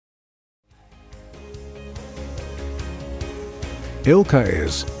ILCA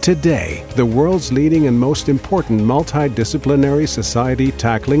is, today, the world's leading and most important multidisciplinary society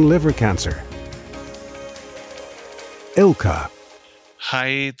tackling liver cancer. ILCA.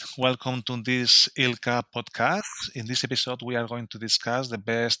 Hi, welcome to this ILCA podcast. In this episode, we are going to discuss the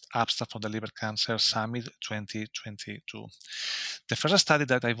best abstract for the Liver Cancer Summit 2022. The first study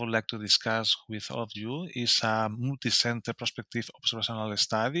that I would like to discuss with all of you is a multi-center prospective observational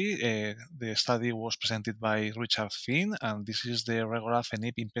study. The study was presented by Richard Finn, and this is the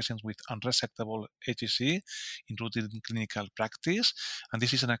regorafenib in patients with unresectable HCC included in clinical practice. And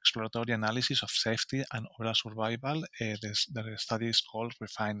this is an exploratory analysis of safety and overall survival. The study is called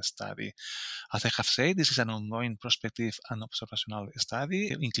REFINE study. As I have said, this is an ongoing prospective and observational study.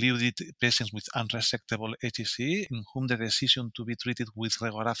 It included patients with unresectable HCC in whom the decision to be treated with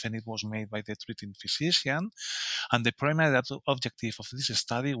regorafenib was made by the treating physician. And the primary objective of this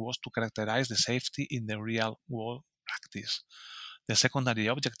study was to characterize the safety in the real-world practice. The secondary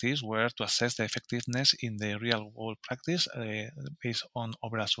objectives were to assess the effectiveness in the real-world practice based on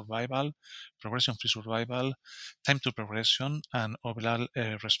overall survival, progression-free survival, time to progression, and overall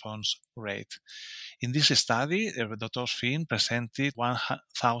response rate. In this study, Dr. Finn presented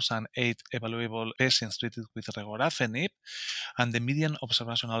 1,008 evaluable patients treated with regorafenib, and the median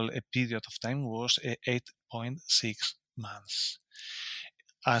observational period of time was 8.6 months.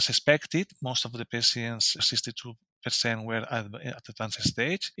 As expected, most of the patients, 62%, were at advanced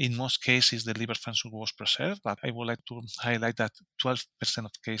stage. In most cases, the liver function was preserved, but I would like to highlight that 12%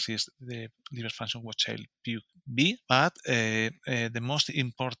 of cases, the liver function was child B. But the most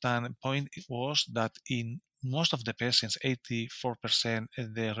important point was that in most of the patients, 84%,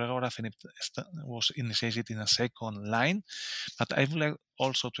 the regorafenib was initiated in a second line. But I would like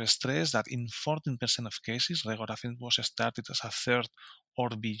also to stress that in 14% of cases, regorafenib was started as a third or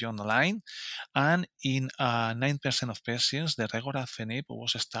beyond line, and in 9% of patients, the regorafenib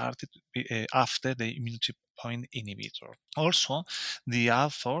was started after the immune checkpoint inhibitor. Also, the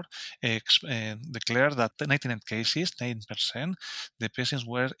author declared that 99 cases, 9%, the patients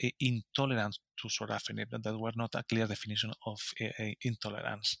were intolerant to sorafenib. That were not a clear definition of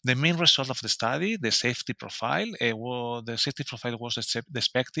intolerance. The main result of the study, the safety profile, the safety profile was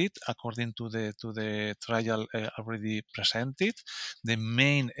expected according to the trial already presented. The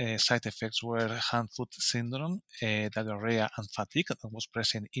main side effects were hand-foot syndrome, diarrhea, and fatigue that was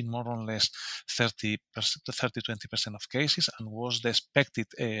present in more or less 30-20% of cases, and was the expected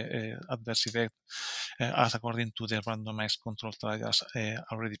adverse effect as according to the randomized control trials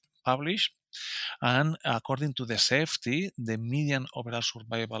already published. And according to the safety, the median overall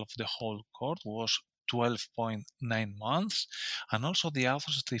survival of the whole cohort was 12.9 months, and also the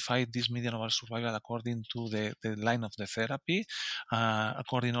authors stratified this median overall survival according to the line of the therapy,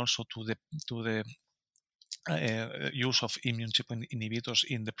 according also to the use of immune checkpoint inhibitors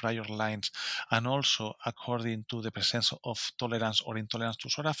in the prior lines, and also according to the presence of tolerance or intolerance to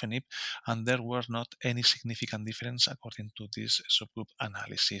sorafenib, and there were not any significant difference according to this subgroup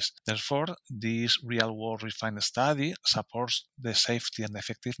analysis. Therefore, this real-world REFINE study supports the safety and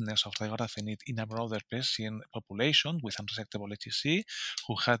effectiveness of regorafenib in a broader patient population with unresectable HCC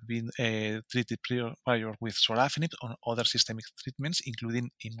who had been treated prior with sorafenib or other systemic treatments,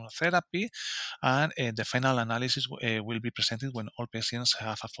 including immunotherapy, and the final analysis will be presented when all patients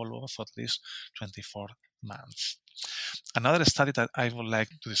have a follow-up of at least 24 months. Another study that I would like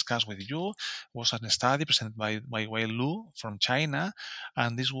to discuss with you was a study presented by Wei Lu from China,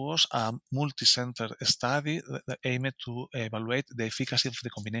 and this was a multi-center study that aimed to evaluate the efficacy of the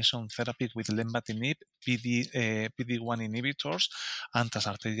combination therapy with lenvatinib, PD-1 inhibitors, and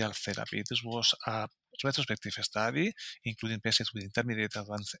transarterial therapy. This was a retrospective study, including patients with intermediate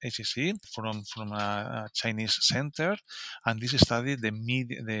advanced HCC from a Chinese center. And this study, the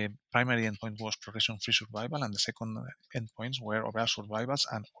primary endpoint was progression-free survival, and the second endpoints were overall survivals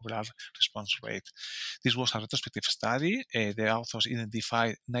and overall response rate. This was a retrospective study. The authors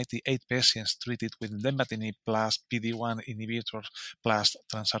identified 98 patients treated with lenvatinib plus PD-1 inhibitor plus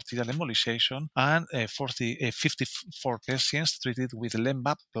transarterial embolization, and 54 patients treated with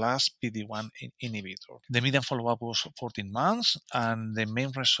lenva plus PD-1 inhibitor. The median follow-up was 14 months, and the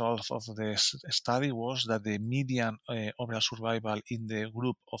main result of the study was that the median overall survival in the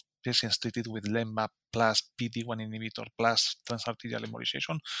group of patients treated with lenva plus PD-1 inhibitor plus transarterial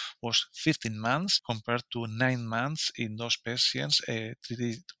embolization was 15 months compared to 9 months in those patients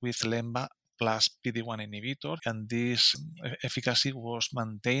treated with lenva plus PD-1 inhibitor, and this efficacy was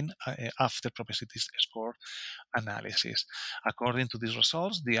maintained after propensity score analysis. According to these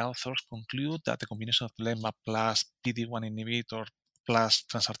results, the authors conclude that the combination of lenva plus PD-1 inhibitor plus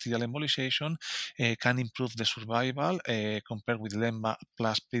transarterial embolization can improve the survival compared with Lemba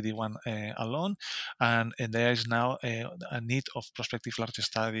plus PD-1 alone. And there is now a need of prospective large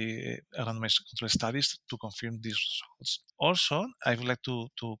study, randomized control studies to confirm these results. Also, I would like to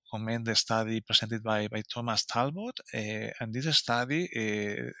commend the study presented by Thomas Talbot. And this study,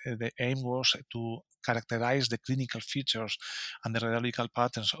 the aim was to characterize the clinical features and the radiological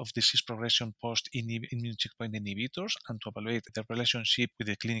patterns of disease progression post immune checkpoint inhibitors and to evaluate the relationship with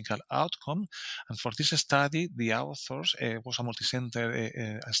the clinical outcome. And for this study, the authors was a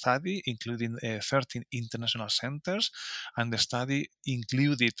multi-center study including 13 international centers, and the study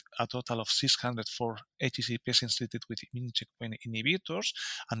included a total of 604 HCC patients treated with immune checkpoint inhibitors,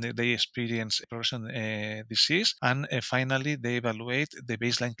 and they experienced progression disease. And finally, they evaluate the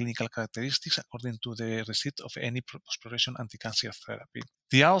baseline clinical characteristics according to the receipt of any post-progression anti-cancer therapy.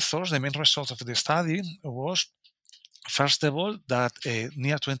 The authors, the main results of the study was, first of all, that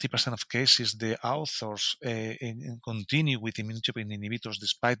near 20% of cases, the authors continue with immune checkpoint inhibitors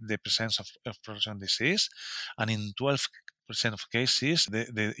despite the presence of progression disease, and in 12% of cases,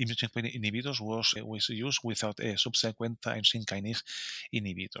 the immune checkpoint inhibitors was used without a subsequent tyrosine kinase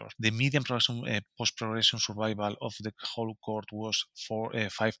inhibitor. The median post-progression survival of the whole cohort was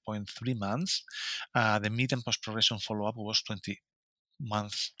 5.3 months. The median post-progression follow-up was 20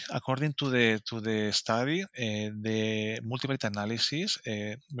 months. According to the study, the multivariate analysis,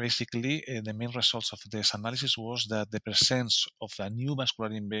 basically the main results of this analysis was that the presence of a new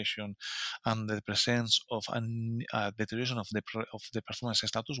vascular invasion and the presence of a deterioration of the performance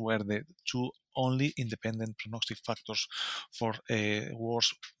status were the two only independent prognostic factors for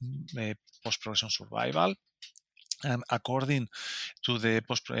worse post-progression survival. And according to the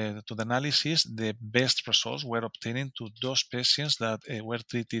analysis, the best results were obtained to those patients that were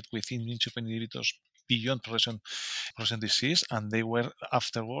treated with immune checkpoint inhibitors beyond progression disease, and they were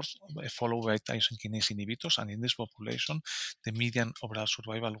afterwards followed by tyrosine kinase inhibitors. And in this population, the median overall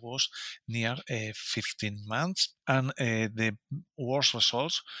survival was near 15 months. And the worst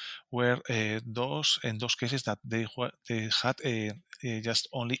results were those cases that they had just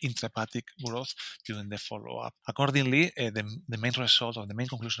only intrahepatic growth during the follow-up. Accordingly, the main result or the main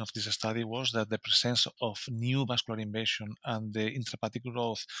conclusion of this study was that the presence of new vascular invasion and the intrahepatic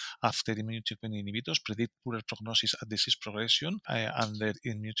growth after immune checkpoint inhibitors predict poorer prognosis at disease progression under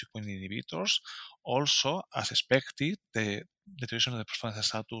immune checkpoint inhibitors. Also, as expected, the deterioration of the performance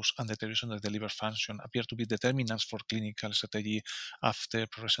status and deterioration of the liver function appear to be determinants for clinical strategy after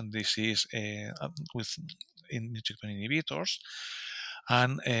progression disease with immune checkpoint inhibitors.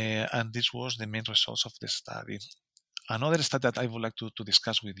 And this was the main results of the study. Another study that I would like to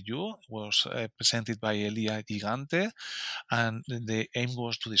discuss with you was presented by Elia Gigante, and the aim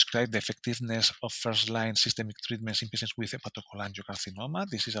was to describe the effectiveness of first-line systemic treatments in patients with hepatocholangiocarcinoma.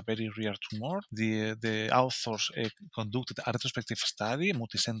 This is a very rare tumor. The authors conducted a retrospective study,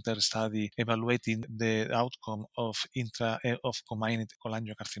 multi-center study, evaluating the outcome of combined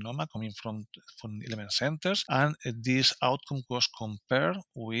cholangiocarcinoma coming from 11 centers, and this outcome was compared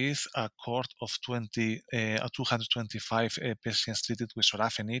with a cohort of 225 patients treated with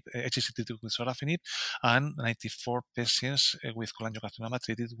sorafenib, HCC treated with sorafenib, and 94 patients with cholangiocarcinoma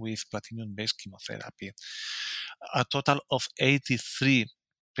treated with platinum-based chemotherapy. A total of 83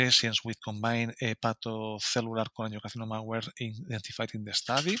 patients with combined hepatocellular cholangiocarcinoma were identified in the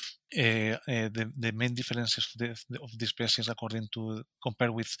study. The main differences of these patients,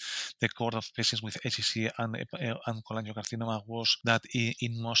 compared with the cohort of patients with HCC and cholangiocarcinoma, was that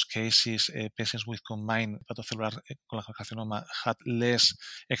in most cases, patients with combined hepatocellular cholangiocarcinoma had less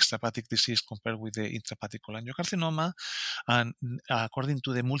extrahepatic disease compared with the intrahepatic cholangiocarcinoma. And according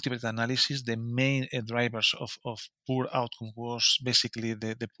to the multivariate analysis, the main drivers of poor outcome was basically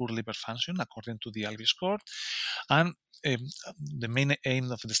the poor liver function, according to the ALBI score. And the main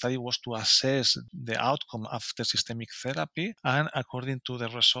aim of the study was to assess the outcome after systemic therapy, and according to the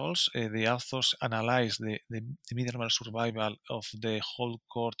results, the authors analyzed the median overall survival of the whole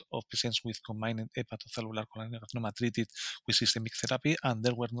cohort of patients with combined hepatocellular cholangiocarcinoma treated with systemic therapy, and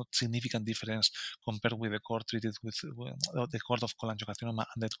there were not significant difference compared with the cohort treated with the cohort of cholangiocarcinoma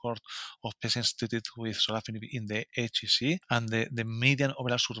and the cohort of patients treated with sorafenib in the HCC, and the median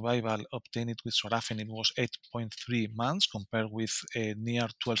overall survival obtained with sorafenib was 8.3 months compared with near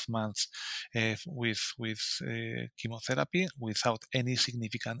 12 months with chemotherapy without any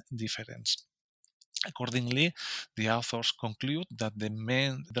significant difference. Accordingly, the authors conclude that the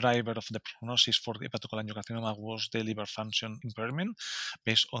main driver of the prognosis for the hepatocholangiocarcinoma was the liver function impairment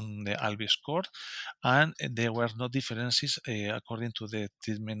based on the ALBI score, and there were no differences according to the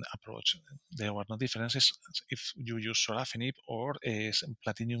treatment approach. There were no differences if you use sorafenib or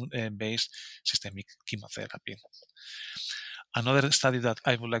platinum-based systemic chemotherapy. Another study that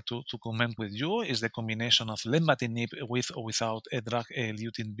I would like to comment with you is the combination of lenvatinib with or without a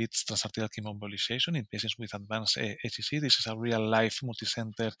drug-eluting beats transarterial chemoembolization in patients with advanced HCC. This is a real-life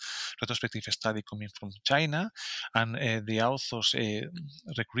multicenter retrospective study coming from China, and the authors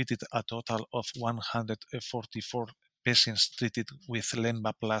recruited a total of 144 patients treated with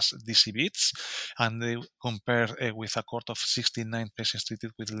lenva plus DC beats, and they compare with a cohort of 69 patients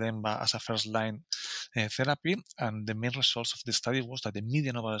treated with lenva as a first-line therapy. And the main results of the study was that the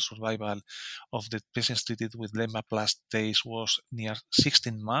median overall survival of the patients treated with lenva plus TACE was near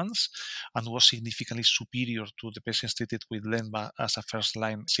 16 months and was significantly superior to the patients treated with lenva as a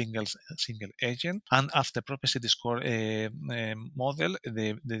first-line single agent. And after propensity score model,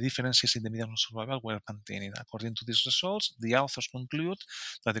 the differences in the median survival were maintained. According to these results, the authors conclude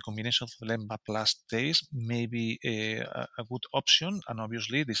that the combination of lenva plus TACE may be a good option, and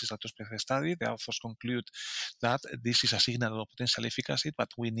obviously this is a retrospective study. The authors conclude that this is a signal of potential efficacy, but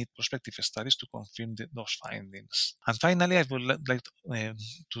we need prospective studies to confirm those findings. And finally, I would like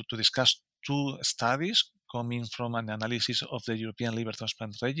to discuss two studies coming from an analysis of the European Liver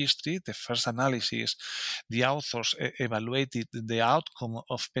Transplant Registry. The first analysis, the authors evaluated the outcome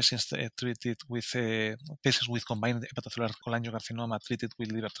of patients treated with patients with combined hepatocellular cholangiocarcinoma treated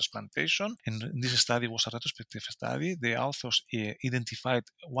with liver transplantation. And this study was a retrospective study. The authors identified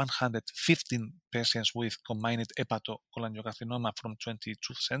 115 patients with combined hepatocholangiocarcinoma from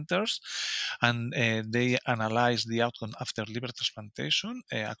 22 centers, and they analyzed the outcome after liver transplantation.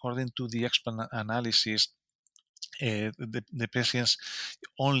 According to the expert analysis, the patients,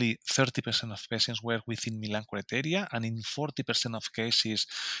 only 30% of patients were within Milan criteria, and in 40% of cases,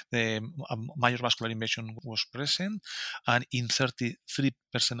 the major vascular invasion was present, and in 33%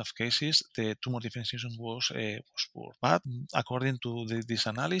 of cases, the tumor differentiation was poor. But according to this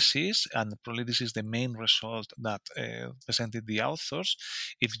analysis, and probably this is the main result that presented the authors,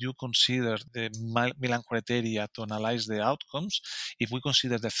 if you consider the Milan criteria to analyze the outcomes, if we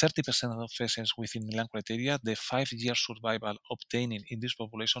consider the 30% of patients within Milan criteria, the 5-year survival obtaining in this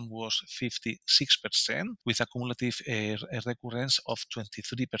population was 56%, with a cumulative recurrence of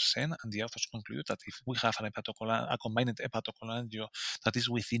 23%. And the authors conclude that if we have a combined hepatocholangio that is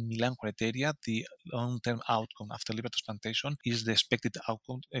within Milan criteria, the long-term outcome after liver transplantation is the expected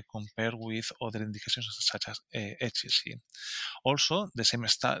outcome compared with other indications such as HCC. Also, the same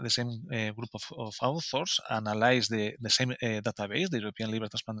group of authors analyzed the same database, the European Liver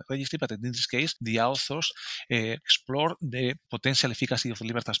Transplant Registry, but in this case, the authors explore the potential efficacy of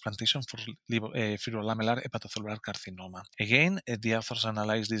liver transplantation for fibrolamellar hepatocellular carcinoma. Again, the authors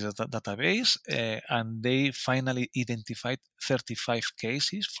analyzed this database and they finally identified 35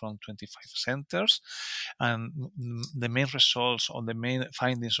 cases from 25 centers. And the main results or the main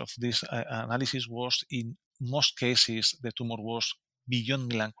findings of this analysis was, in most cases, the tumor was beyond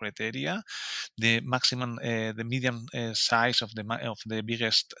Milan criteria. The maximum, the median size of the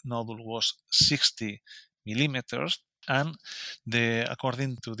biggest nodule was 60 millimeters. And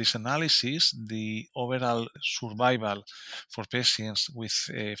according to this analysis, the overall survival for patients with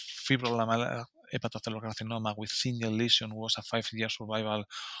fibrolamellar hepatocellular carcinoma with single lesion was a 5-year survival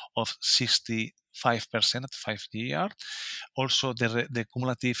of 65% at 5 years. Also, the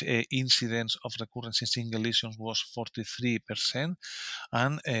cumulative incidence of recurrence in single lesions was 43%,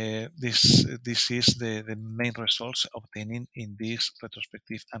 and this is the main results obtaining in this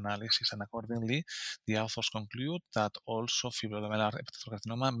retrospective analysis. And accordingly, the authors conclude that also fibrolamellar hepatocellular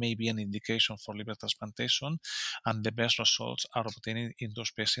carcinoma may be an indication for liver transplantation, and the best results are obtained in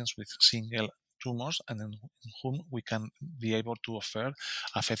those patients with single tumors, and in whom we can be able to offer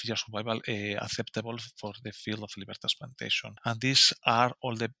a 5-year survival acceptable for the field of liver transplantation. And these are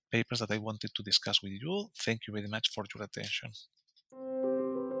all the papers that I wanted to discuss with you. Thank you very much for your attention.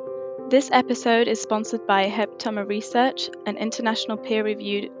 This episode is sponsored by Hepatoma Research, an international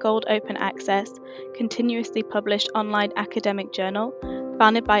peer-reviewed, gold open access, continuously published online academic journal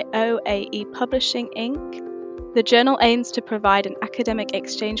founded by OAE Publishing Inc. The journal aims to provide an academic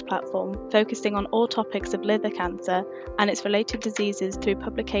exchange platform focusing on all topics of liver cancer and its related diseases through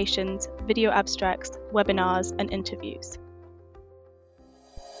publications, video abstracts, webinars, and interviews.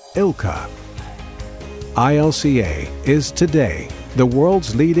 ILCA. ILCA is today the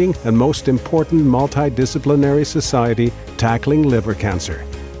world's leading and most important multidisciplinary society tackling liver cancer.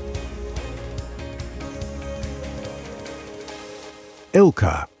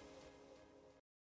 ILCA,